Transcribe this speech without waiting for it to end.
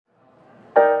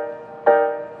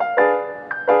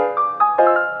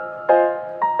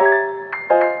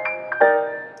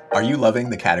Are you loving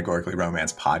the Categorically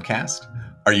Romance podcast?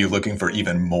 Are you looking for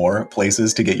even more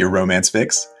places to get your romance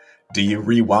fix? Do you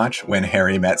rewatch When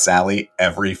Harry Met Sally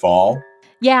every fall?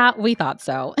 Yeah, we thought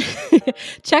so.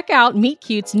 Check out Meet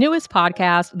Cute's newest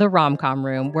podcast, The Rom-Com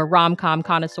Room, where rom-com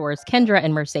connoisseurs Kendra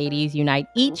and Mercedes unite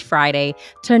each Friday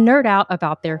to nerd out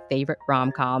about their favorite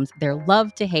rom-coms, their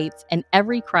love to hates, and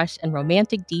every crush and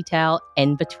romantic detail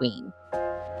in between.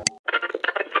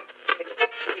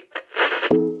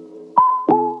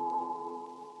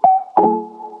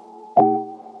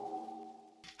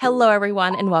 Hello,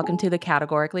 everyone, and welcome to the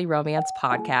Categorically Romance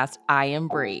podcast. I am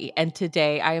Bree, and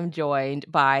today I am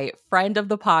joined by friend of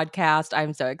the podcast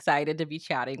I'm so excited to be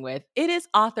chatting with. It is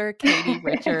author Katie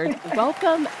Richards.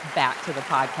 Welcome back to the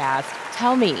podcast.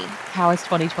 Tell me, how has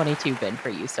 2022 been for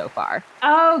you so far?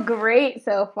 Oh, great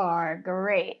so far.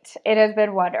 Great. It has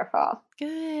been wonderful.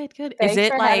 Good. Thanks is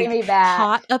it for like having me back.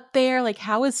 hot up there? Like,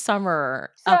 how is summer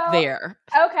up there?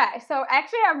 Okay, so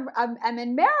actually I'm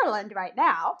in Maryland right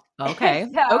now. Okay.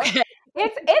 Okay.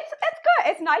 It's good.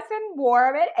 It's nice and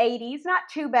warm at 80s. Not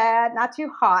too bad. Not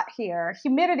too hot here.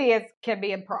 Humidity can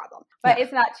be a problem, but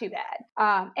It's not too bad.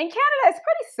 In Canada, it's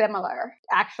pretty similar,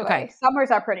 actually. Okay.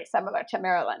 Summers are pretty similar to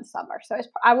Maryland summer, so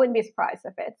I wouldn't be surprised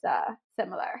if it's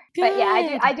similar. Good. But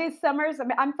yeah, I do summers.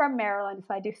 I'm from Maryland,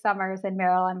 so I do summers in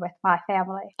Maryland with my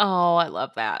family. Oh, I love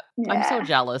that. Yeah. I'm so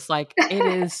jealous. Like, it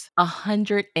is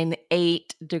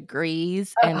 108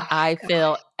 degrees, and I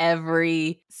feel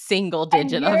every single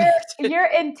digit of it. You're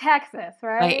in Texas,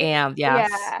 right? I am,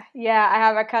 yes. Yeah. I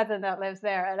have a cousin that lives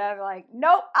there, and I'm like,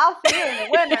 nope, I'll see you in the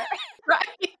winter.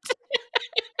 Right.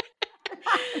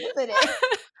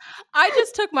 I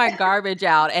just took my garbage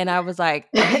out and I was like,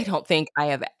 I don't think I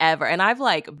have ever, and I've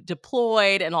like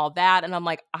deployed and all that. And I'm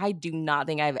like, I do not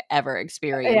think I've ever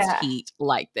experienced heat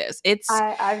like this.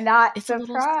 I'm not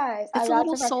surprised. It's a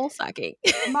little soul sucking.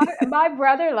 My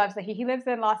brother loves the heat. He lives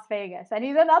in Las Vegas and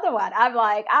he's another one. I'm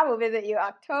like, I will visit you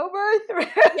October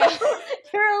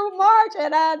through March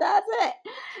and that's it.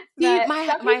 See,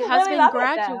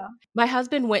 my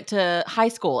husband went to high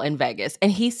school in Vegas and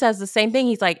he says the same thing.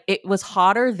 He's like, it was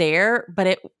hotter there, but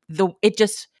it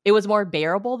was more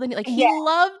bearable than he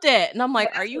loved it. And I'm like,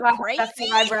 are you crazy? That's what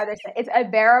my brother said. It's a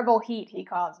bearable heat, he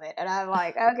calls it. And I'm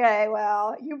like, okay,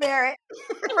 well, you bear it.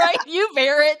 Right, you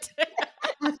bear it.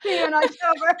 I'll see you in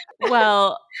October.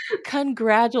 Well,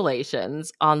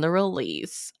 congratulations on the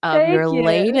release of your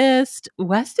latest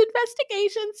West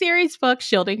Investigation series book,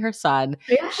 Shielding Her Son.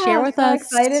 Yeah, share with us.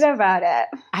 Excited about it.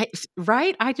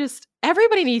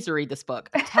 Everybody needs to read this book.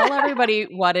 Tell everybody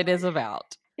what it is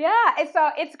about. Yeah,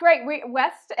 it's great.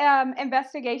 West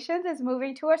Investigations is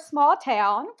moving to a small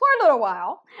town for a little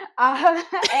while,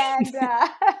 and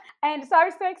so I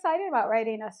was so excited about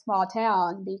writing a small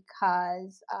town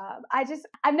because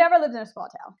I've never lived in a small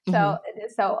town.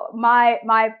 So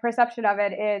my perception of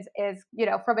it is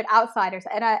from an outsider's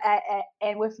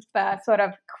and with the sort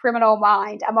of criminal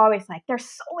mind, I'm always like, there's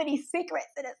so many secrets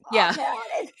in a small town.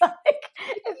 It's like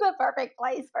it's the perfect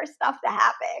place for stuff to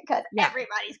happen because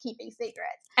everybody's keeping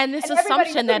secrets. And this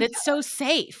assumption that it's so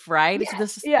safe, right? So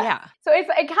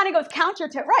it kind of goes counter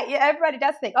to, everybody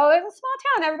does think, oh, it's a small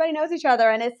town. Everybody knows each other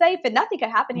and it's safe and nothing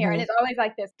can happen here. And it's always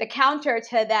like this. The counter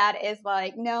to that is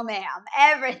like, no, ma'am,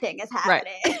 everything is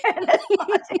happening in a small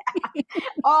town.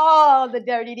 All the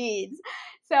dirty deeds.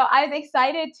 So I was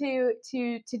excited to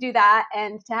do that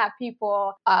and to have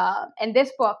people in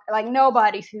this book, like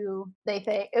nobody's who they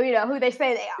think, who they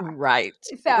say they are. Right.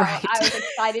 So I was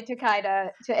excited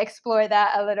to explore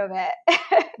that a little bit.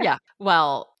 Yeah.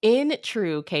 Well, in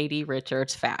true Katie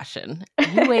Richards fashion,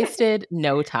 you wasted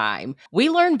no time. We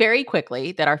learned very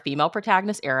quickly that our female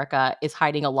protagonist, Erica, is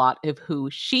hiding a lot of who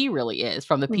she really is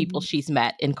from the people she's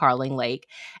met in Carling Lake,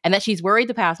 and that she's worried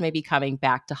the past may be coming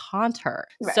back to haunt her.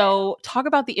 Right. So talk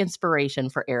about the inspiration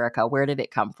for Erica. Where did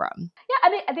it come from? Yeah, I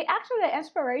mean, the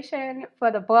inspiration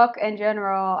for the book in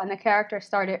general and the character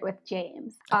started with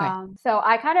James. Okay. So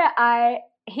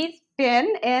he's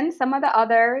been in some of the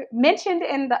other, mentioned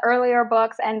in the earlier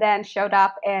books and then showed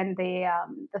up in the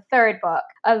third book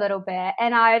a little bit.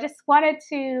 And I just wanted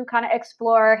to kind of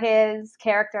explore his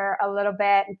character a little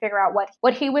bit and figure out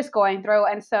what he was going through.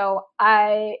 And so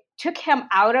I took him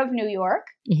out of New York.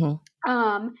 Mm-hmm.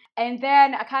 And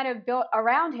then I kind of built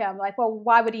around him, like, well,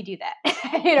 why would he do that?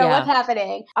 What's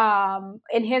happening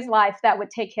in his life that would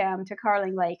take him to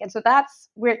Carling Lake. And so that's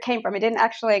where it came from. It didn't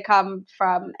actually come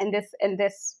from in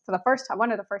this for the first time,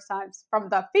 one of the first times from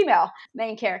the female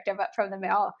main character, but from the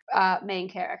male main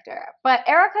character. But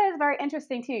Erica is very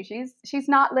interesting too. She's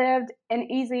not lived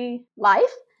an easy life.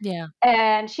 Yeah.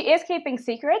 And she is keeping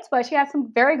secrets, but she has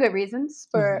some very good reasons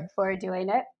for doing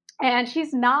it. And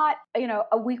she's not,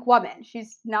 a weak woman.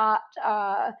 She's not,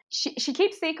 she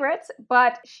keeps secrets,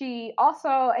 but she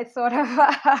also is sort of,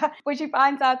 when she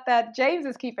finds out that James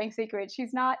is keeping secrets,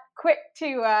 she's not quick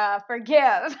to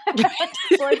forgive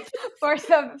for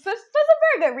some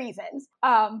very good reasons.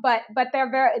 But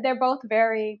they're both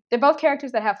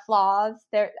characters that have flaws.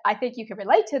 I think you can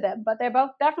relate to them, but they're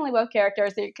definitely both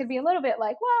characters that could be a little bit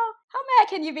like, well, how mad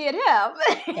can you be at him?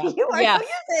 Yeah. You were who you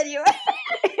said you were.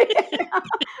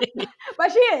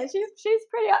 But she is. She's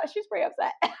pretty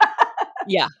upset.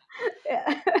 Yeah.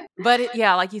 Yeah. But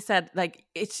like you said, like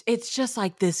it's just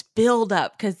like this build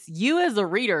up because you as a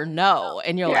reader know,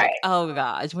 and you're Right. like, oh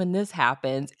gosh, when this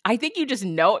happens, I think you just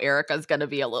know Erica's gonna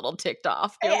be a little ticked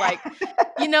off. You're like,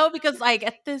 because like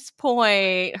at this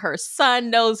point, her son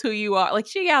knows who you are. Like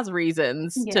she has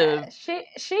reasons to. She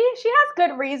has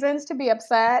good reasons to be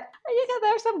upset.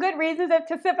 There's some good reasons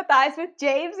to sympathize with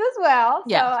James as well.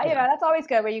 So that's always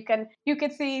good when you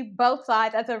can see both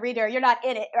sides as a reader. You're not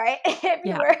in it, right?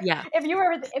 If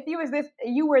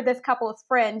you were this couple's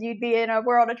friend, you'd be in a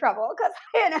world of trouble because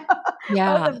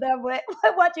both of them would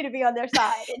want you to be on their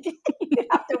side, and you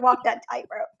have to walk that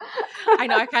tightrope. I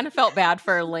know. I kind of felt bad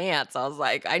for Lance. I was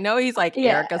like, I know he's like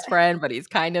Erica's friend, but he's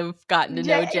kind of gotten to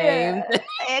know James.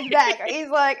 Yeah, exactly. He's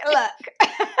like, look,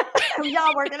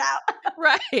 y'all work it out,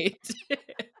 right?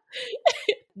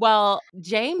 Well,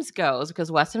 James goes because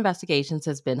West Investigations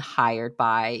has been hired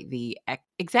by the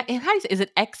is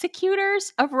it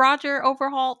executors of Roger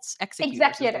Overholt's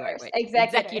executors?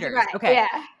 Executors. Right. Okay.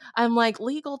 Yeah. I'm like,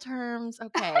 legal terms.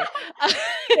 Okay.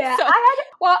 Yeah.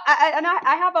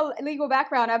 I have a legal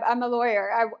background. I'm a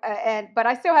lawyer. But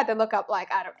I still had to look up I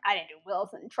didn't do wills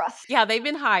and trusts. Yeah, they've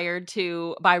been hired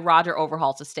by Roger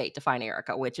Overholt's estate to find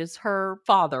Erica, which is her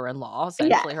father-in-law,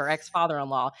 essentially her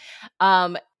ex-father-in-law.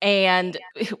 And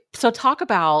so talk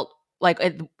about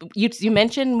you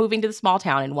mentioned moving to the small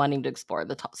town and wanting to explore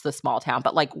the small town,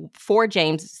 but like for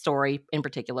James' story in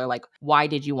particular, like why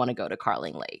did you want to go to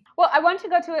Carling Lake? Well, I wanted to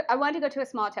go to a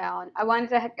small town. I wanted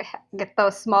to get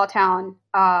those small town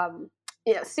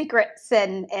secrets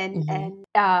and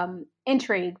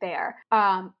intrigue there.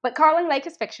 But Carling Lake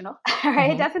is fictional,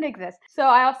 right? It doesn't exist. So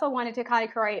I also wanted to kind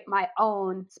of create my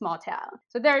own small town.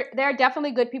 So there are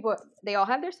definitely good people. They all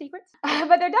have their secrets,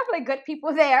 but there are definitely good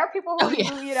people there. People who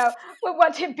would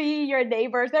want to be your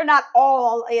neighbors. They're not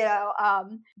all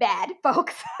bad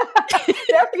folks.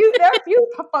 there are a few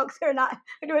folks who are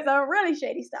doing some really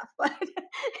shady stuff, but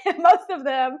most of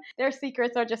them, their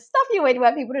secrets are just stuff you wouldn't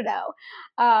want people to know.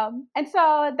 And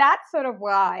so that's sort of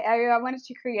why I wanted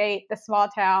to create a small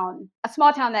town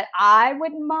that I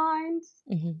wouldn't mind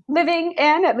living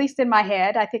in, at least in my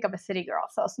head. I think I'm a city girl,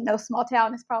 so no small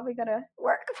town is probably going to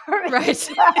work for me. Right.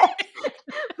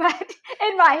 But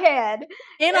in my head.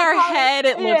 In our head,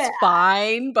 it looks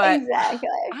fine, but exactly.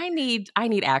 I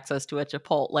need access to a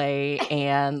Chipotle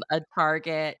and a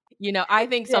Target. I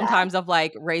think sometimes of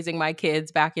like raising my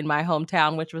kids back in my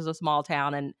hometown, which was a small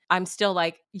town, and I'm still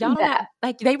like, y'all don't have,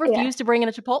 like they refuse to bring in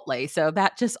a Chipotle, so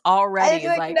that just already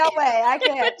is like no way, I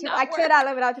can't. I cannot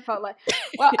live without Chipotle.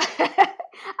 Well,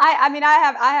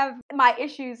 I have my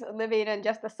issues living in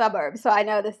just the suburbs, so I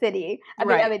know the city. I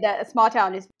mean, the small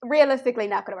town is realistically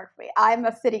not going to work for me. I'm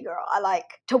a city girl. I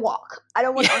like to walk. I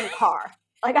don't want to own a car.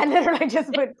 Like I literally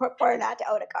just would prefer not to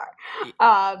own a car.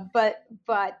 But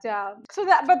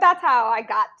that's how I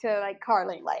got to like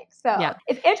Carling Lake. So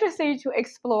it's interesting to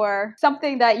explore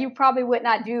something that you probably would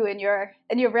not do in your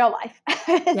real life.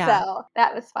 So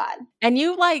that was fun. And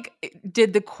you like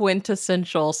did the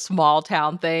quintessential small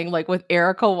town thing, like with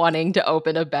Erica wanting to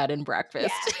open a bed and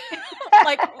breakfast. Yeah.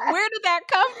 Like, where did that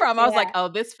come from? I was like, oh,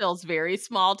 this feels very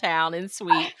small town and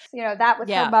sweet. That was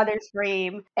her mother's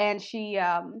dream. And she,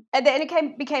 and then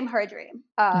it became her dream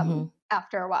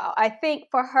after a while. I think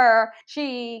for her,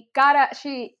 she got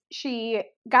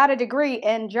a degree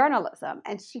in journalism,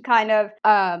 and she kind of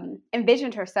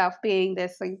envisioned herself being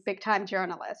this like big time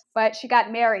journalist. But she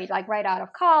got married like right out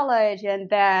of college, and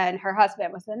then her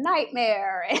husband was a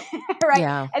nightmare, right?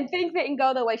 Yeah. And things didn't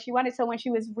go the way she wanted. So when she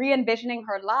was re-envisioning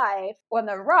her life on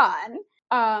the run,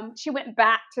 she went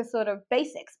back to sort of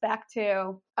basics, back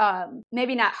to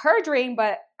maybe not her dream,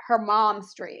 but her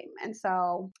mom's dream. And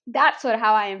so that's sort of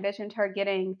how I envisioned her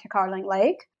getting to Carling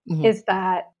Lake. Is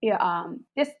that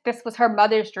this was her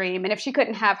mother's dream, and if she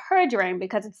couldn't have her dream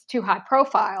because it's too high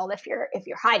profile, if you're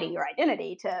hiding your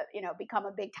identity to become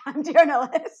a big time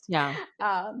journalist,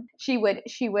 she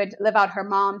would live out her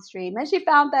mom's dream, and she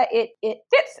found that it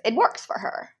fits, it works for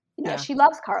her. She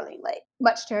loves Carling Lake.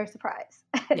 much to her surprise.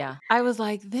 Yeah. I was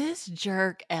like, this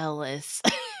jerk Ellis.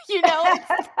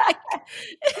 It's like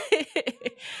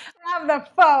Have the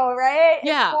foe, right? It's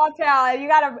Yeah. small town. You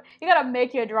gotta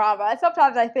make your drama. And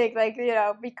sometimes I think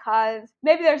because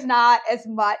maybe there's not as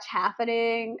much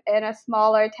happening in a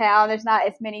smaller town. There's not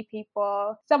as many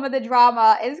people. Some of the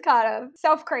drama is kind of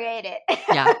self-created.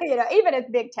 Yeah. Even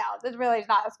in big towns, it's really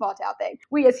not a small town thing.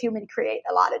 We as humans create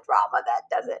a lot of drama that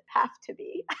doesn't have to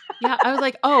be. Yeah. I was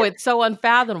like, oh, it's so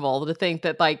unfathomable to think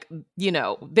that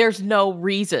there's no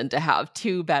reason to have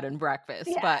 2 bed and breakfasts,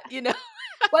 Yeah. but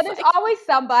Well, there's always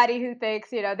somebody who thinks,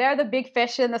 they're the big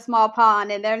fish in the small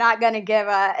pond, and they're not going to give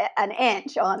an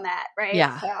inch on that, right?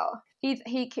 Yeah. So he's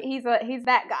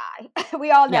that guy.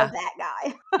 We all know that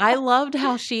guy. I loved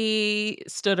how she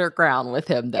stood her ground with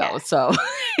him, though. Yeah. So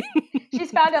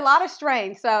she's found a lot of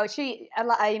strength. So a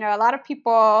lot of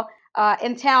people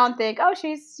in town think, oh,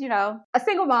 she's, a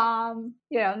single mom,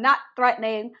 not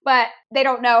threatening, but they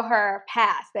don't know her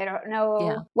past. They don't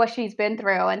know what she's been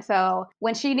through. And so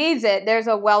when she needs it, there's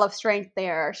a well of strength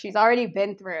there. She's already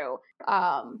been through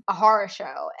a horror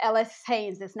show. Ellis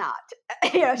Haynes is not.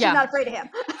 She's not afraid of him.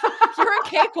 You're a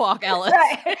cakewalk, Ellis.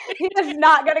 Right. He is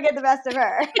not going to get the best of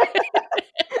her.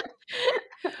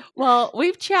 Well,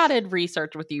 we've chatted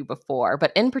research with you before,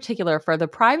 but in particular for the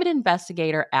private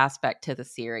investigator aspect to the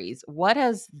series, what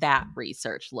has that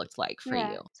research looked like for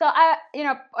you? So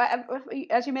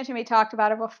as you mentioned, we talked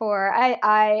about it before.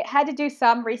 I had to do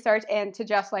some research into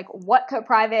just like what could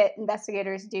private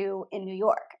investigators do in New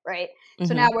York, right? Mm-hmm.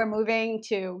 So now we're moving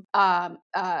to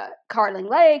Carling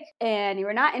Lake, and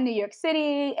you're not in New York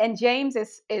City, and James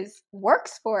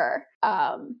works for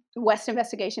West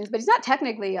Investigations, but he's not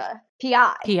technically a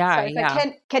PI. So it's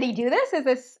like, can he do this? Is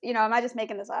this, am I just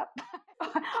making this up?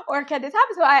 Or can this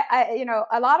happen? So I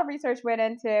a lot of research went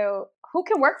into who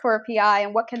can work for a PI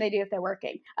and what can they do if they're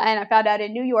working. And I found out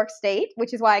in New York State,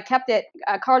 which is why I kept it,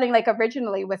 Carling Lake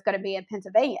originally was going to be in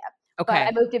Pennsylvania. Okay. But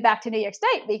I moved it back to New York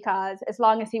State because as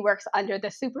long as he works under the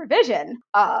supervision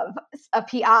of a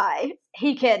PI,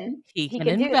 he can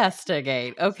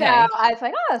investigate. Okay. So I was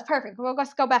like, oh, that's perfect. Well,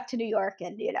 let's go back to New York,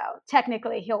 and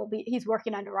technically he's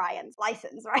working under Ryan's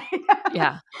license, right?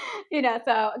 Yeah.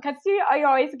 So because you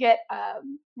always get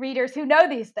readers who know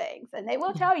these things, and they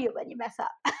will tell you when you mess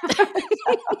up. so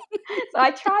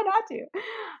I try not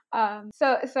to.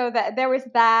 So that there was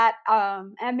that.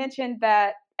 I mentioned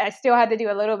that I still had to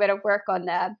do a little bit of work on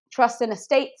the trust and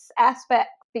estates aspect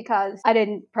because I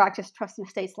didn't practice trust and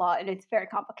estates law, and it's very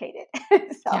complicated.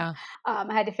 I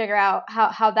had to figure out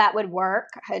how that would work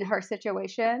in her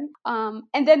situation.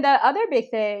 And then the other big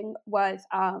thing was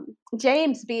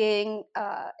James being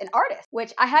an artist,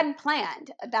 which I hadn't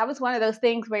planned. That was one of those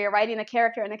things where you're writing a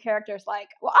character, and the character's like,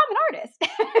 well, I'm an artist.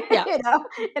 Yeah.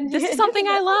 And this is something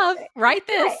I love. Write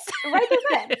this. Right. Write this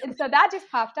in. And so that just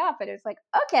popped up, and it was like,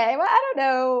 okay, well, I don't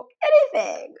know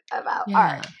anything about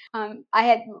art. I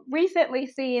had recently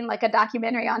seen like a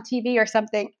documentary on TV or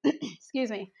something, excuse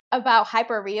me, about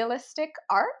hyper realistic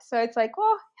art. So it's like,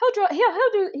 well,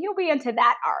 he'll be into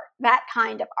that art, that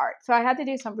kind of art. So I had to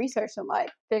do some research and like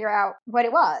figure out what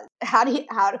it was. How do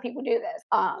people do this?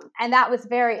 And that was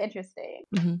very interesting.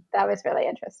 Mm-hmm. That was really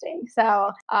interesting.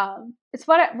 So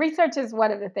research is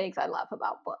one of the things I love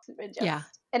about books.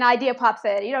 An idea pops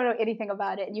in, you don't know anything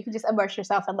about it, and you can just immerse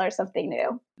yourself and learn something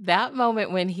new. That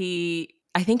moment when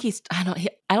I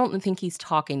don't think he's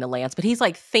talking to Lance, but he's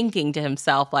like thinking to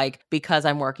himself, like, because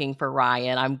I'm working for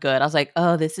Ryan, I'm good. I was like,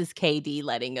 oh, this is KD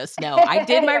letting us know. I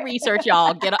did my research,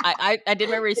 y'all. I did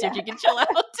my research. You can chill out.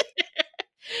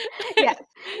 Yes,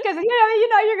 because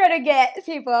you're going to get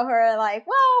people who are like,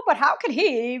 well, but how could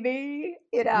he be?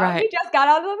 Right. He just got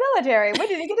out of the military. When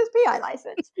did he get his PI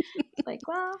license? It's like,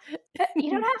 well,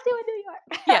 you don't have to in New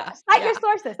York. Yeah, cite your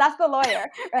sources. That's the lawyer,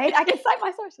 right? I can cite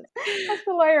my sources. That's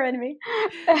the lawyer in me.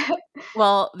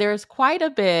 Well, there's quite a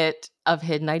bit of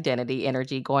hidden identity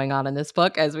energy going on in this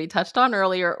book, as we touched on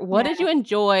earlier. What did you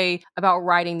enjoy about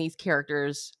writing these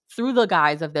characters through the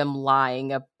guise of them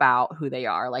lying about who they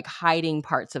are, like hiding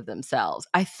parts of themselves?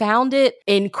 I found it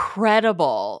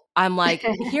incredible. I'm like,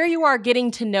 here you are getting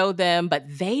to know them, but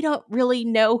they don't really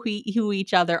know who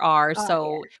each other are.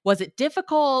 Was it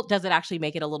difficult? Does it actually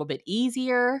make it a little bit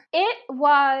easier? It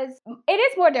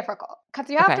is more difficult because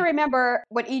you have to remember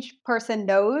what each person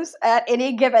knows at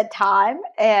any given time.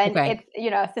 And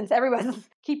it's, since everyone's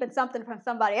keeping something from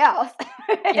somebody else.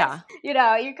 Yeah. You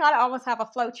know, you kind of almost have a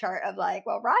flow chart of like,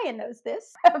 well, Ryan knows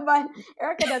this, but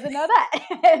Erica doesn't know that.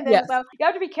 And then Yes. so you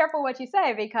have to be careful what you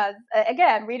say because,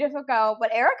 again, readers will go,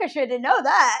 but Erica shouldn't know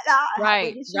that. Right,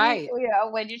 When did she, right. you know,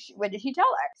 when did she tell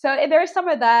her? So there's some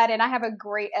of that, and I have a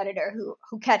great editor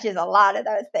who catches a lot of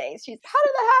those things. She's, how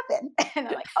did that happen? And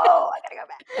I'm like, oh, I gotta go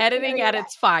back. Editing at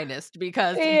its finest,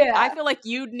 because Yeah. I feel like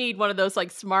you'd need one of those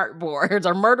like smart boards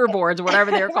or murder boards or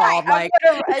whatever they're Right, called. Like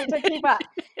to keep up.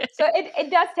 So it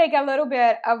does take a little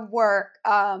bit of work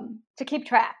to keep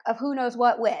track of who knows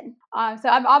what when. So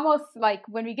I'm almost like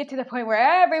when we get to the point where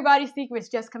everybody's secrets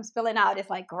just come spilling out, it's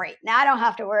like, great, now I don't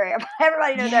have to worry about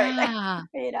everybody knows everything.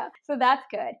 You know, so that's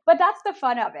good. But that's the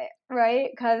fun of it, right?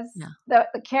 Because the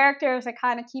characters are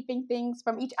kind of keeping things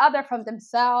from each other, from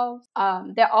themselves.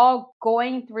 They're all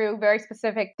going through very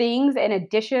specific things in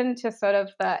addition to sort of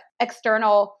the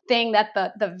external thing that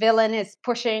the villain is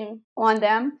pushing on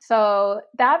them. So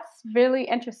that's really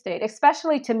interesting,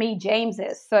 especially to me,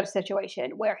 James's sort of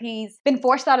situation where he's been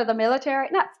forced out of the military,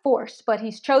 not forced, but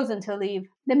he's chosen to leave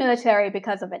the military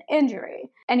because of an injury,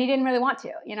 and he didn't really want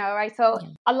to, you know, right? So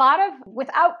a lot of,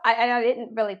 I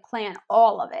didn't really plan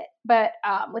all of it, but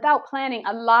without planning,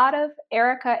 a lot of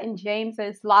Erica and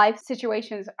James's life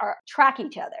situations track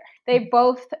each other. They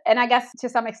both, and I guess to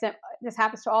some extent, this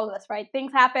happens to all of us, right?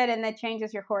 Things happen and that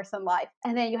changes your course in life.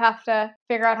 And then you have to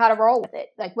figure out how to roll with it.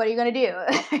 Like, what are you going to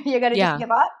do? You're going to just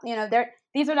give up? You know,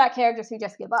 these are not characters who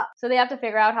just give up. So they have to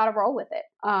figure out how to roll with it.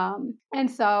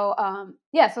 So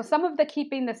some of the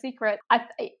keeping the secret,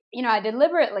 I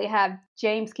deliberately have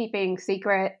James keeping the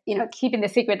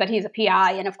secret that he's a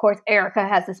PI. And of course, Erica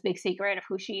has this big secret of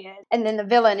who she is. And then the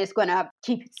villain is going to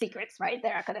keep secrets, right?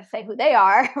 They're not going to say who they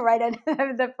are right at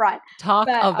the front. Talk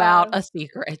about a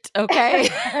secret, okay?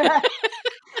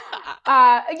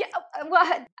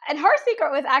 And her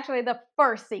secret was actually the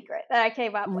first secret that I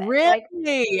came up with.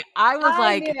 Really?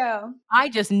 I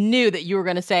just knew that you were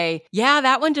going to say, yeah,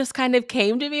 that one just kind of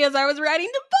came to me as I was writing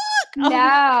the book.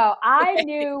 No, I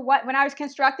knew when I was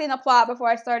constructing the plot before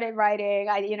I started writing,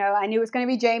 I knew it was going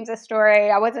to be James's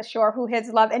story. I wasn't sure who his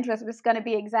love interest was going to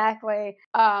be exactly.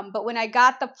 But when I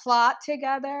got the plot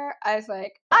together, I was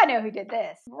like, I know who did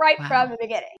this from the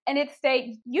beginning. And it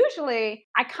stayed, usually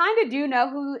I kind of do know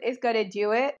who is going to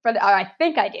do it or I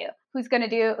think I do. Who's going to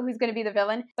be the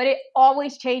villain, but it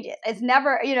always changes. It's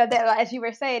never, as you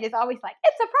were saying, it's always like,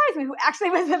 it surprised me who actually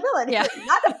was the villain. Yeah.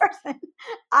 Not the person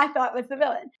I thought was the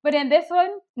villain. But in this one,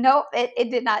 nope, it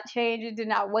did not change. It did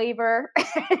not waver.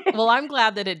 Well, I'm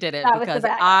glad that it didn't because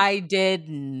I did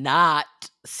not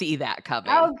see that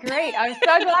coming. Oh, great. I'm so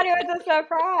glad it was a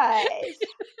surprise.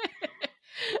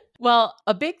 Well,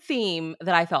 a big theme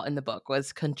that I felt in the book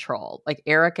was control. Like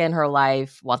Erica in her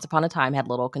life, once upon a time, had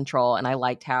little control. And I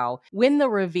liked how when the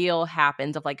reveal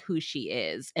happens of like who she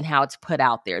is and how it's put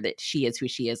out there that she is who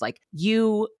she is, like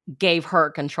you gave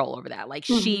her control over that. Like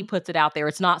she puts it out there.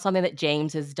 It's not something that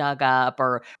James has dug up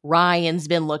or Ryan's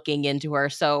been looking into her.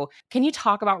 So can you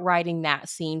talk about writing that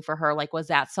scene for her? Like, was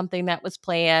that something that was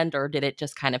planned or did it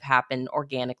just kind of happen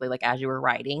organically, like as you were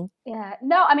writing? Yeah,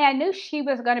 no, I mean, I knew she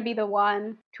was going to be the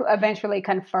one to eventually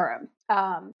confirm.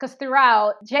 Because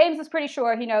throughout, James is pretty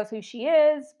sure he knows who she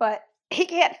is, but he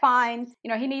can't find,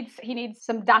 he needs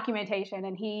some documentation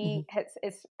and he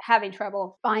is having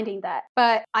trouble finding that.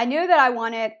 But I knew that I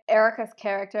wanted Erica's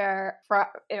character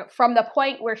from the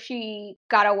point where she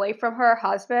got away from her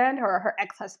husband or her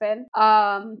ex-husband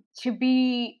to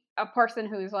be a person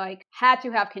who's like had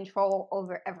to have control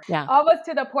over everything. Yeah. Almost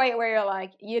to the point where you're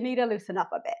like, you need to loosen up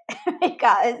a bit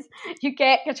because you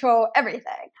can't control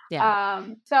everything. Yeah.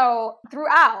 So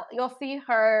throughout, you'll see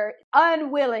her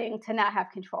unwilling to not have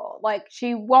control. Like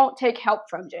she won't take help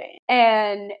from Jane,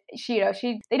 and you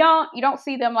don't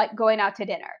see them like going out to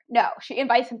dinner. No, she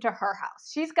invites him to her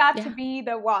house. She's got to be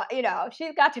the one.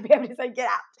 She's got to be able to say, get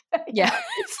out. Yeah.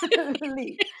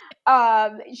 Leave.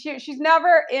 She's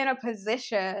never in a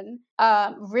position,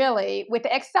 really, with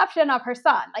the exception of her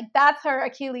son. Like that's her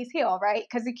Achilles heel, right?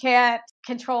 Because you can't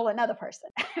control another person.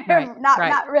 Right,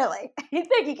 not really. You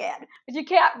think you can, but you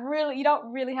can't really. You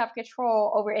don't really have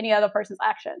control over any other person's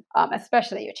action,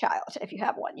 especially your child, if you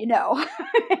have one. It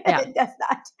does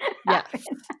not happen.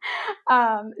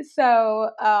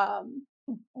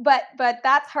 But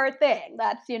that's her thing.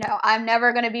 That's, I'm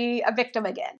never going to be a victim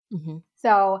again. Mm-hmm.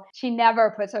 So she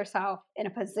never puts herself in a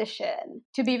position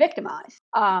to be victimized.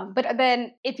 But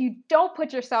then if you don't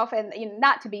put yourself in,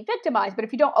 not to be victimized, but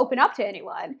if you don't open up to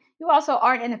anyone, you also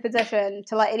aren't in a position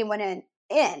to let anyone in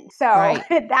in. So Right.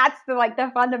 that's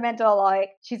the fundamental,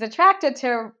 like, she's attracted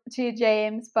to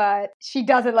James, but she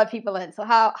doesn't let people in. So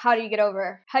how do you get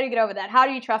over that? How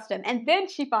do you trust him? And then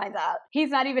she finds out he's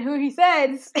not even who he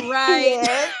says Right.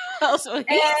 he is. Also,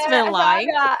 he's been lying.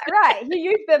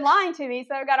 You've been lying to me.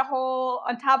 So I've got a whole,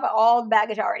 on top of all the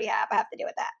baggage I already have, I have to deal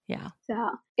with that. Yeah.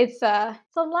 So it's a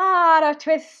lot of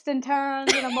twists and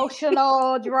turns and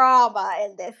emotional drama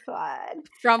in this one.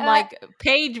 From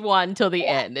page 1 till the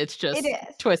end, it's just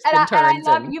twists and turns.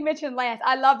 And you mentioned Lance.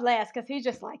 I love Lance because he's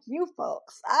just like, you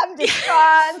folks, I'm just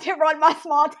trying to run my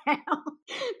small town,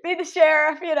 be the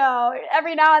sheriff,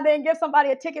 every now and then give somebody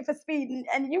a ticket for speeding,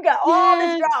 and you got all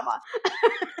this drama.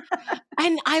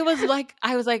 And I was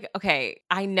like, okay,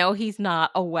 I know he's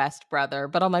not a West brother,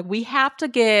 but I'm like, we have to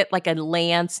get like a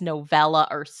Lance novella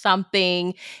or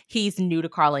something. He's new to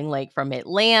Carling Lake from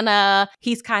Atlanta.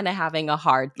 He's kind of having a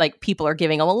hard, people are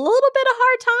giving him a little bit of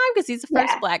hard time because he's the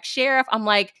first Black sheriff. I'm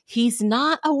like, he's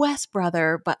not a West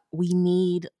brother, but we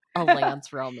need a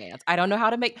Lance romance. I don't know how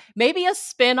to make, maybe a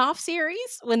spin-off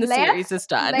series when the series is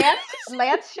done.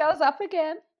 Lance shows up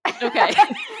again. Okay.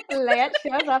 Lance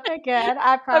shows up again.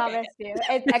 I promise you.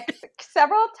 It's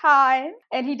several times,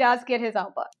 and he does get his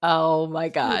own book. Oh my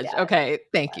gosh. Okay.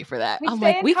 Thank you for that. I'm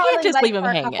like, we can't just leave him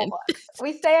hanging.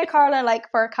 We stay in Carling Lake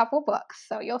for a couple books.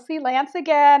 So you'll see Lance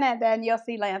again, and then you'll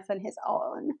see Lance in his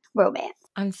own romance.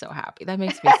 I'm so happy. That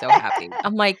makes me so happy.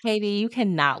 I'm like, Katie, you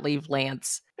cannot leave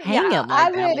Lance hanging like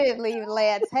I that. I wouldn't leave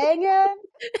Lance hanging.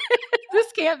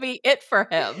 This can't be it for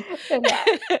him.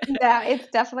 No, it's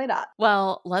definitely not.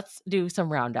 Well, let's do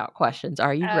some round out questions.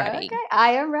 Are you ready? Okay,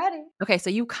 I am ready. Okay, so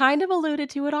you kind of alluded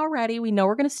to it already. We know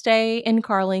we're going to stay in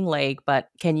Carling Lake, but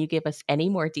can you give us any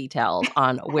more details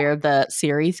on where the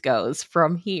series goes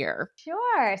from here?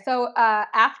 Sure. So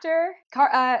after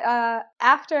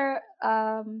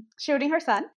Shooting Her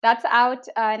Son, that's out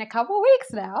in a couple of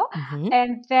weeks now. Mm-hmm.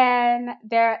 And then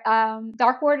their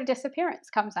Dark Water Disappearance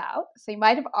comes out. So you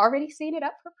might have already seen it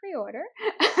up for pre-order.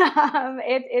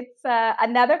 It's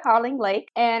another Carling Lake.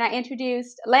 And I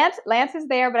introduced, Lance is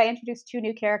there, but I introduced 2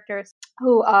 new characters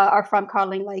who are from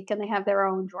Carling Lake, and they have their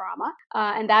own drama.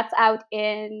 And that's out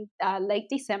in late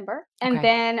December. And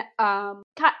then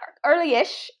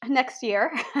early-ish next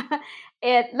year,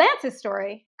 Lance's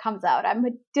story comes out. I'm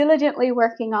diligently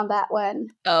working on that one.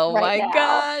 Oh right my now.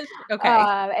 gosh. Okay.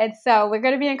 And so we're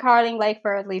going to be in Carling Lake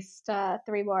for at least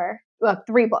 3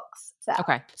 books. So.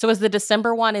 Okay. So is the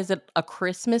December one, is it a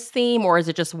Christmas theme or is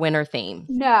it just winter theme?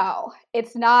 No,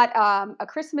 it's not a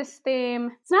Christmas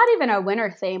theme. It's not even a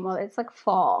winter theme. Well, it's like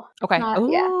fall. Okay.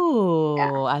 Ooh,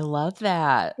 yeah. I love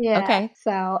that. Yeah. Okay.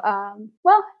 So,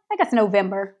 I guess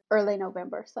early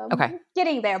November. So okay.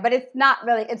 Getting there, but it's not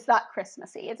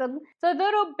Christmassy. It's a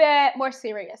little bit more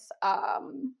serious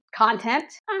content.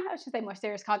 I should say more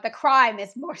serious content. The crime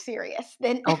is more serious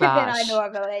than I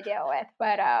normally deal with.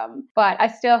 But I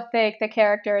still think the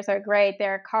characters are great.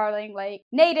 They're Carling Lake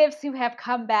natives who have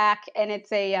come back, and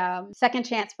it's a second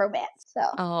chance romance. So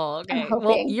okay.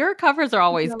 Well, your covers are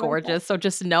always gorgeous. So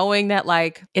just knowing that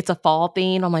it's a fall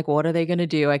theme, I'm like, what are they going to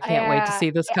do? I can't wait to see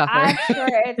this cover. I'm sure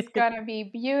it's going to be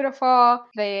beautiful.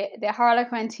 The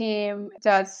Harlequin team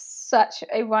does such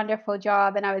a wonderful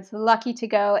job, and I was lucky to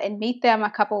go and meet them a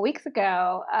couple weeks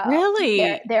ago.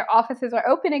 Really? Their offices are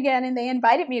open again, and they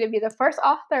invited me to be the first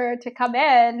author to come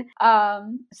in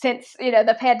since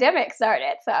the pandemic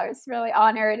started. So I was really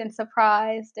honored and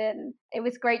surprised, and it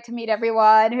was great to meet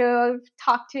everyone who I've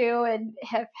talked to and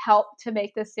have helped to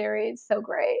make this series so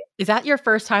great. Is that your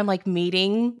first time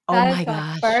meeting? Oh my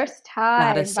gosh. First time.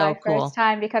 That is so cool. First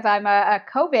time because I'm a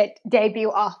COVID debut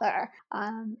author.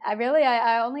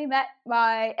 I only met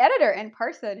my editor in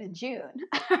person in June.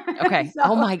 Okay. So,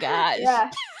 oh my gosh. Yeah.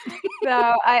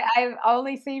 So I've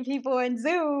only seen people in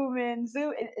Zoom,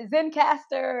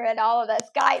 Zencastr, and all of that,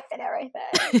 Skype and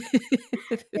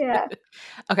everything. Yeah.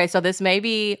 Okay, so this may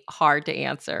be hard to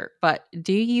answer, but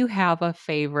do you have a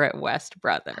favorite West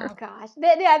brother? Oh gosh,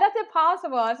 yeah, that's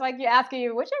impossible. It's like you asking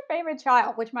you, what's your favorite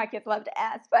child? Which my kids love to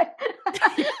ask, but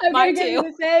I'm going to give you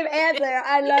the same answer.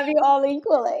 I love you all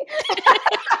equally.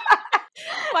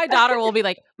 My daughter will be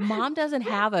like, Mom doesn't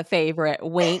have a favorite,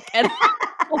 wink, and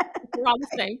we're on the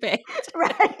same page.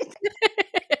 Right.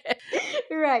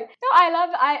 Right. No,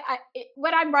 I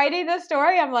when I'm writing this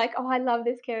story, I'm like, oh, I love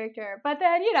this character. But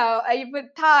then, with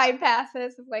time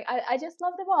passes, it's like, I just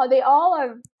love them all. They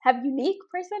all have unique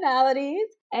personalities,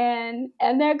 and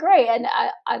they're great. And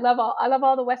I love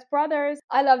all the West brothers.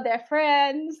 I love their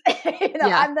friends.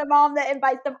 I'm the mom that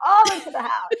invites them all into the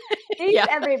house.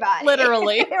 Everybody.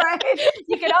 Literally. Right?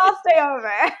 You can all stay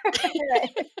over.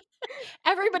 Right.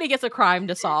 Everybody gets a crime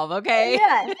to solve, okay?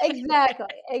 Yes, exactly.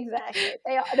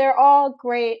 They're all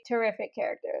great, terrific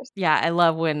characters. Yeah, I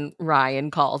love when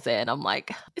Ryan calls in. I'm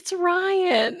like, it's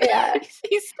Ryan. Yeah.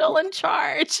 He's still in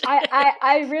charge.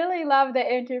 I really love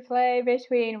the interplay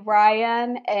between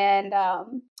Ryan and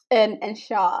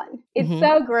Sean. It's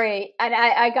so great. And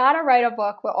I gotta write a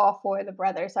book where all four of the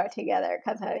brothers are together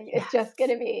because it's just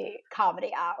gonna be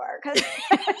comedy hour. Because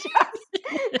it's just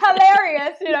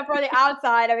hilarious, from the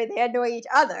outside. I mean, they annoy each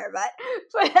other, but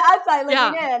from the outside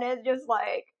looking in, it's just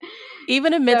like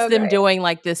even amidst them doing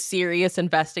like this serious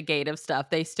investigative stuff,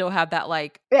 they still have that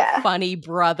like funny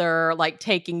brother like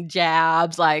taking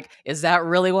jabs. Like, is that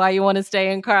really why you want to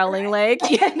stay in Carling Lake?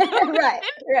 Right.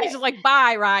 He's just like,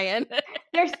 bye, Ryan.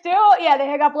 They're still, they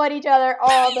hang up on each other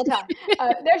all the time.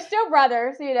 They're still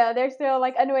brothers, they're still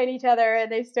like annoying each other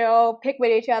and they still pick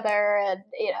with each other and,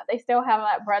 they still have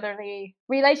that brotherly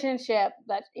relationship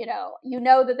that,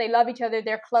 that they love each other.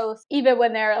 They're close, even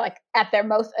when they're like at their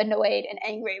most annoyed and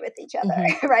angry with each other,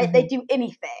 right? Mm-hmm. They do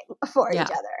anything for each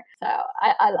other. So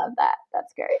I love that.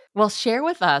 That's great. Well, share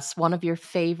with us one of your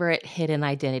favorite hidden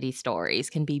identity stories.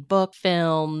 Can be book,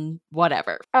 film,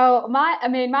 whatever. Oh, my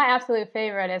absolute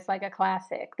favorite is like a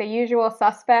classic, The Usual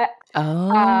Suspect.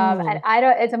 Oh. And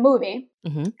it's a movie.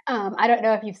 Mm-hmm. I don't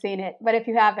know if you've seen it, but if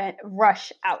you haven't,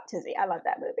 rush out to see. I love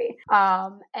that movie.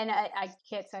 And I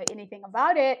can't say anything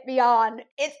about it beyond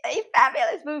it's a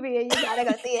fabulous movie and you gotta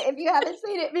go see it if you haven't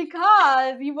seen it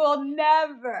because you will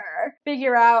never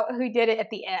figure out who did it at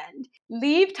the end.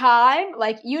 Leave time,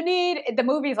 like you need, the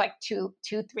movie is like 2-3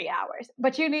 hours,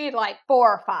 but you need like 4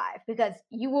 or 5 because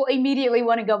you will immediately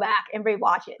want to go back and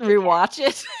rewatch it.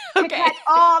 Okay. To catch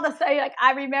all the, like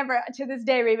I remember to this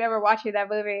day, watching that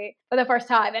movie for the first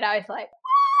time and I was like,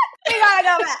 what?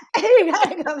 You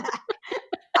gotta go back.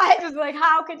 I just like,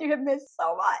 how could you have missed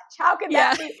so much? How could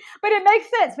that be? But it makes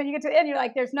sense when you get to the end. You're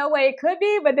like, there's no way it could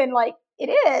be, but then like it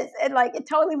is, and like it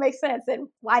totally makes sense. And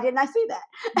why didn't I see that?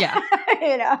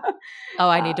 Yeah, Oh,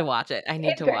 I need to watch it.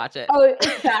 Watch it. Oh, it's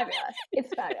fabulous.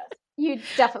 It's fabulous. You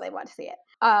definitely want to see it.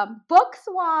 Books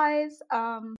wise,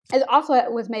 it also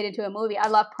was made into a movie. I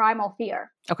love Primal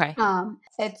Fear. Okay.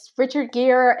 It's Richard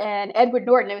Gere and Edward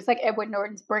Norton. It was like Edward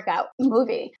Norton's breakout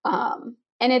movie. And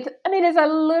it's a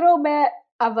little bit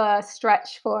of a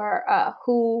stretch for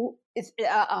who is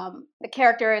the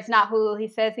character is not who he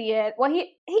says he is. Well,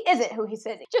 he isn't who he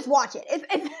says he is. Just watch it. It's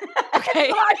okay.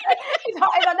 It's hard.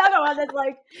 It's another one that's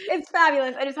like it's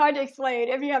fabulous and it's hard to explain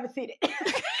if you haven't seen it.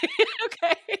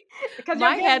 Okay. Because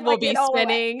my head will be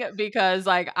spinning because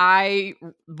like I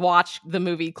watched the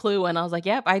movie Clue and I was like,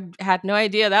 yep, I had no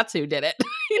idea that's who did it.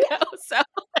 So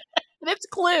it's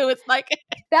Clue. It's like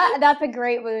that's a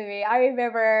great movie. I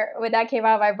remember when that came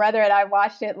out, my brother and I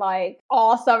watched it like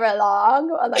all summer long.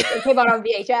 Like it came out on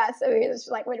VHS, so we was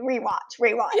like, rewatch.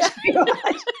 We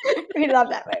love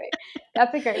that movie.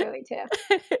 That's a great movie too.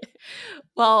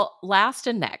 Well, last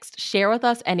and next, share with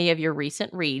us any of your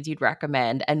recent reads you'd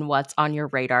recommend and what's on your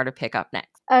radar to pick up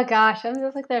next. Oh gosh, I'm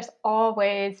just like there's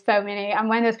always so many. I'm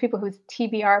one of those people whose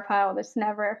TBR pile just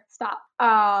never stops.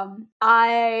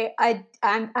 I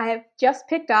have just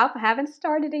picked up. I haven't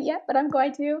started it yet, but I'm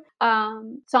going to.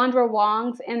 Sandra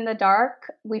Wong's In the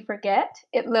Dark, We Forget.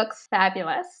 It looks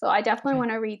fabulous, so I definitely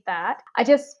want to read that. I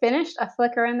just finished A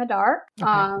Flicker in the Dark.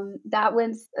 Okay. That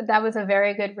was a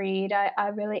very good read. I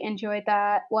really enjoyed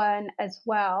that one as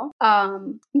well.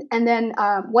 And then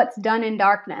What's Done in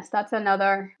Darkness. That's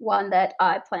another one that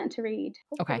I plan to read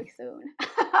hopefully soon.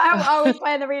 I always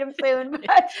plan to read them soon.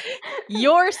 But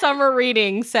your summer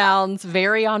reading sounds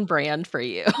very on brand for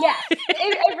you. Yes,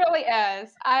 it really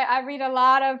is. I read a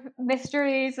lot of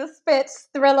mystery, suspense,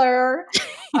 thriller,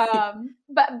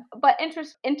 but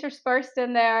interspersed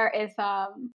in there is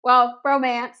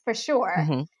romance for sure.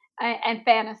 Mm-hmm. And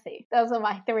fantasy. Those are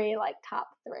my top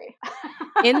 3.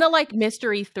 In the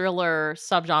mystery thriller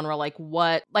subgenre,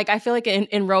 what I feel like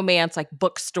in romance,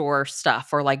 bookstore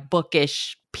stuff or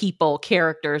bookish people,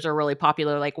 characters are really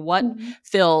popular. What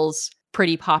fills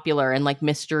pretty popular in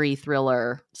mystery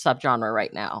thriller subgenre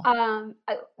right now?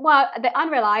 Well, the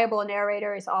unreliable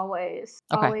narrator is always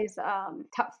on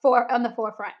the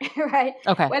forefront, right?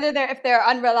 Okay. Whether if they're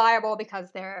unreliable because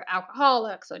they're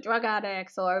alcoholics or drug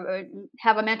addicts or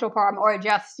have a mental problem or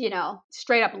just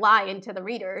straight up lying to the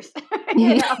readers,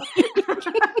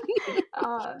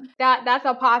 that's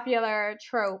a popular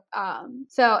trope.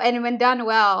 And when done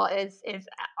well is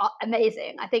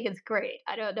amazing. I think it's great.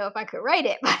 I don't know if I could write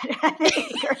it, but I think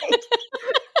it's great.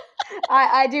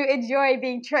 I do enjoy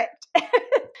being tricked.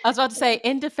 I was about to say,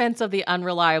 in defense of the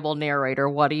unreliable narrator,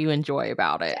 what do you enjoy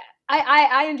about it?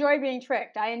 I enjoy being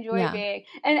tricked. I enjoy being,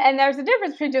 and there's a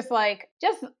difference between just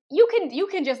you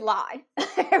can just lie,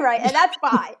 right? And that's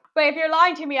fine. But if you're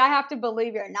lying to me, I have to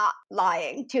believe you're not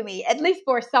lying to me, at least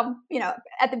for some,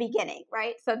 at the beginning,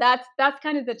 right? So that's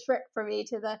kind of the trick for me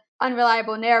to the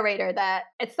unreliable narrator, that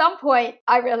at some point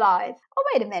I realize, oh,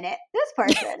 wait a minute, this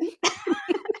person,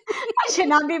 I should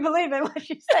not be believing what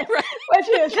she said, right. What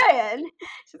she was saying.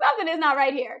 Something is not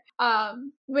right here.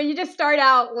 When you just start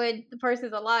out when the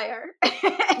person's a liar,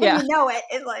 and you know it,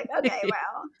 it's like, okay,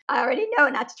 well, I already know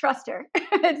not to trust her.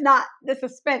 It's not, the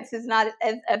suspense is not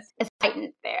as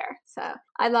heightened there. So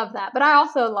I love that. But I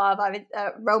also love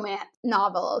romance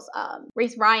novels.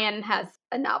 Reese Ryan has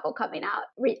a novel coming out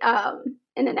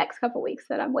in the next couple weeks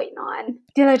that I'm waiting on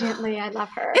diligently. I love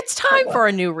her. It's time for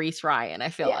a new Reese Ryan. I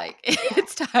feel like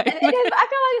it's time. It is. I feel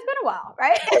like it's been a while,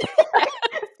 right?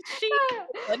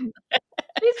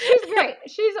 She's great.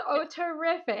 She's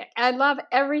terrific. I love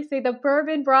everything. The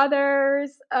Bourbon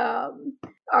brothers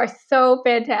are so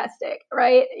fantastic,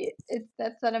 right?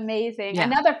 That's an amazing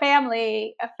another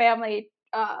family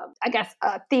I guess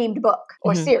a themed book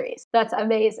or series. That's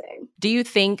amazing. Do you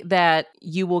think that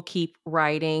you will keep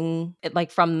writing it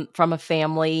like from a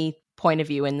family point of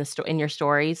view in your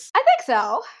stories? I think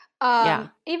so.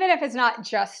 Even if it's not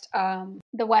just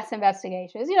the West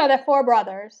Investigations, they're 4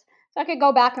 brothers. So I could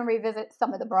go back and revisit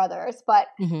some of the brothers, but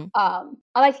I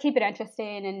like to keep it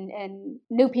interesting and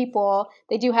new people.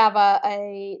 They do have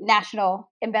a national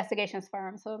investigations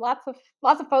firm, so lots of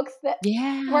folks that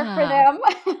work for them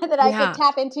that I could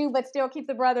tap into, but still keep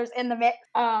the brothers in the mix.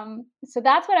 So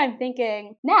that's what I'm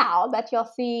thinking now, that you'll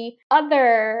see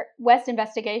other West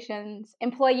Investigations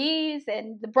employees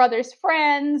and the brothers'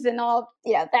 friends and all,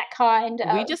 that kind.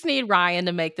 We just need Ryan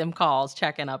to make them calls,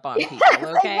 checking up on people.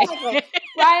 Okay. Exactly.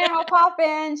 Ryan will pop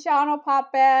in, Sean will pop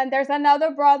in. There's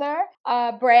another brother,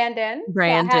 Brandon.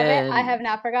 I have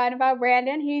not forgotten about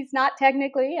Brandon. He's not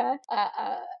technically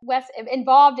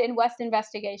involved in West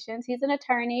Investigations. He's an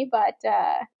attorney, but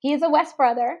he is a West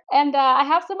brother. And I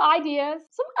have some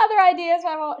other ideas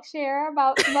I won't share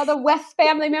about some other West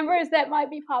family members that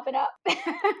might be popping up.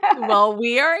 Well,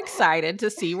 we are excited to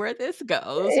see where this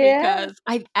goes because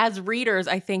as readers,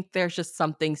 I think there's just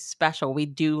something special. We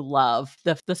do love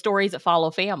the stories that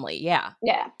follow family. Yeah.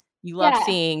 You love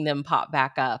seeing them pop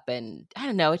back up, and I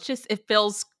don't know, it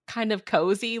feels kind of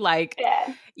cozy, like,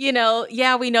 we know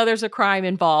there's a crime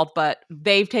involved, but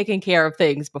they've taken care of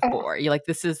things before. You're like,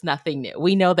 this is nothing new.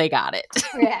 We know they got it.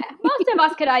 Most of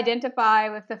us could identify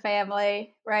with the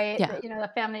family, right?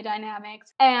 The family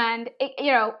dynamics. And,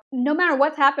 no matter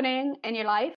what's happening in your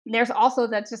life, there's also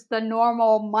just the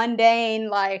normal mundane,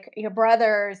 like your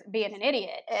brother's being an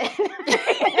idiot.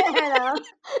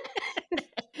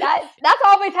 That's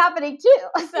always happening too.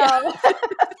 So,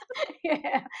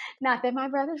 not that my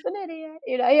brother's an idiot.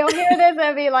 You'll hear this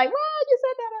and be like, "Well, you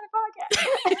said that on a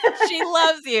podcast." She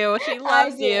loves you. She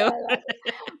loves you.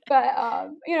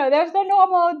 But there's the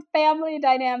normal family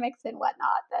dynamics and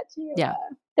whatnot that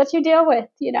you deal with.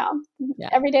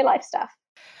 Everyday life stuff.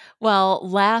 Well,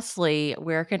 lastly,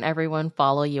 where can everyone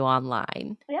follow you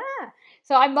online?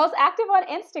 So I'm most active on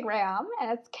Instagram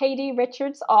as Katie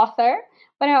Richards Author,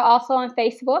 but I'm also on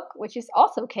Facebook, which is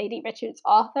also Katie Richards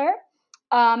Author.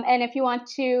 And if you want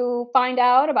to find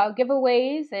out about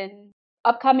giveaways and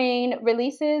upcoming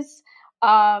releases,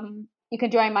 you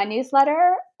can join my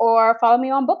newsletter or follow me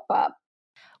on BookBub.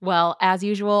 Well, as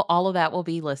usual, all of that will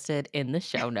be listed in the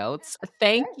show notes.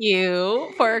 Thank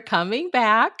you for coming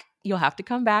back. You'll have to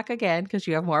come back again because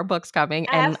you have more books coming,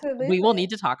 and we will need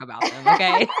to talk about them,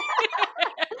 okay?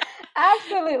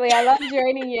 Absolutely. I love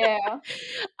joining you.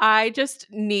 I just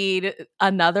need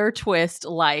another twist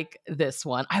like this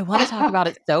one. I want to talk about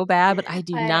it so bad, but I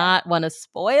do not want to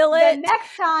spoil it. The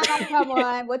next time I come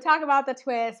on, we'll talk about the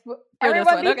twist.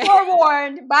 Everyone be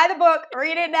forewarned. Buy the book.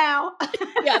 Read it now.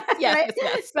 Yes.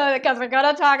 So, because we're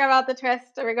going to talk about the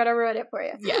twist and we're going to ruin it for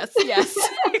you. Yes.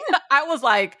 I was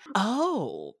like,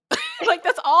 oh. Like,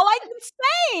 that's all I can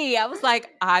say. I was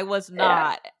like, I was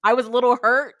a little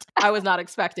hurt. I was not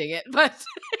expecting it, but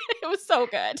it was so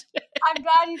good. I'm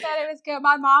glad you said it was good.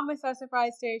 My mom was so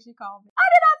surprised too. She called me. I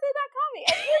did not see that coming.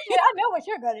 And I know what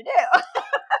you're going to do.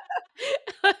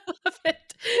 I love it.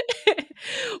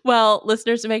 Well,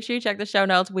 listeners, make sure you check the show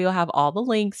notes. We will have all the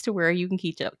links to where you can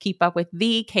keep up with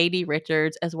the Katie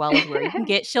Richards, as well as where you can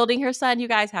get Shielding Her Son. You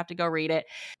guys have to go read it.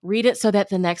 Read it so that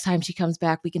the next time she comes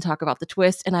back, we can talk about the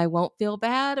twist and I won't feel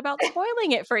bad about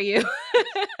spoiling it for you.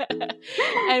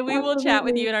 And we will chat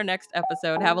with you in our next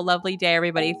episode. Have a lovely day,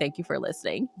 everybody. Thank you for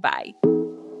listening. Bye.